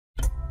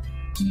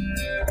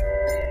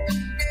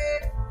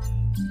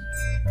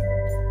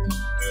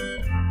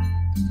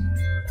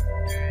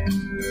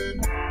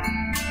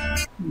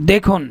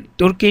দেখুন,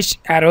 Turkish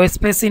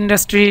aerospace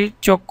ইন্ডাস্ট্রির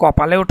চোখ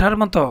কপালে ওঠার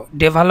মতো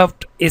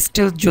ডেভেলপড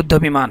স্টিলথ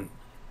যুদ্ধবিমান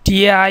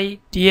টিএআই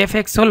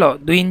টিএফএক্স হল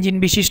 2 ইঞ্জিন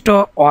বিশিষ্ট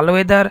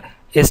অলওয়েদার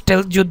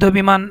স্টিলথ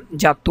যুদ্ধবিমান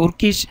যা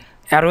তুর্কিশ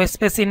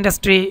অ্যারোস্পেস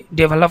ইন্ডাস্ট্রি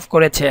ডেভেলপ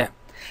করেছে।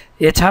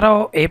 এছাড়াও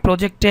এই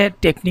প্রজেক্টে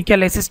টেকনিক্যাল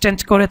অ্যাসিস্ট্যান্স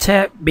করেছে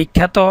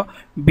বিখ্যাত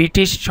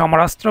ব্রিটিশ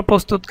সমরাস্ত্র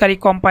প্রস্তুতকারী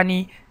কোম্পানি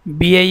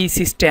বিএই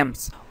সিস্টেমস।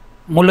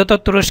 মূলত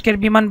তুরস্কের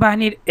বিমান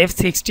বাহিনীর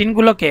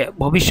F-16গুলোকে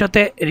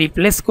ভবিষ্যতে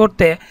রিপ্লেস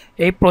করতে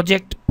এই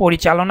প্রজেক্ট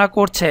পরিচালনা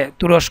করছে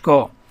তুরস্ক।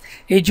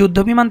 এই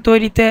যুদ্ধবিমান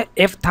তৈরিতে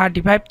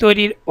F-35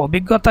 তৈরির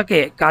অভিজ্ঞতাকে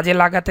কাজে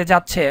লাগাতে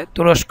যাচ্ছে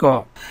তুরস্ক।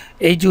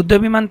 এই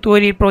যুদ্ধবিমান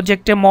তৈরির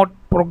প্রজেক্টে মোট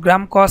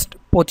প্রোগ্রাম কস্ট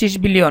 $25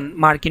 বিলিয়ন।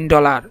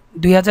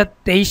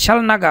 2023 সাল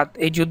নাগাদ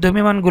এই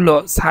যুদ্ধবিমানগুলো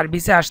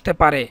সার্ভিসে আসতে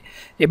পারে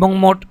এবং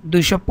মোট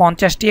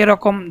 250টি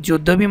এরকম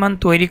যুদ্ধবিমান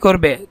তৈরি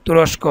করবে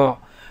তুরস্ক।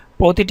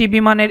 প্রতিটি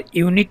বিমানের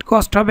ইউনিট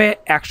কস্ট হবে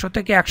 $100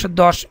 থেকে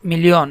 $110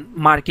 মিলিয়ন।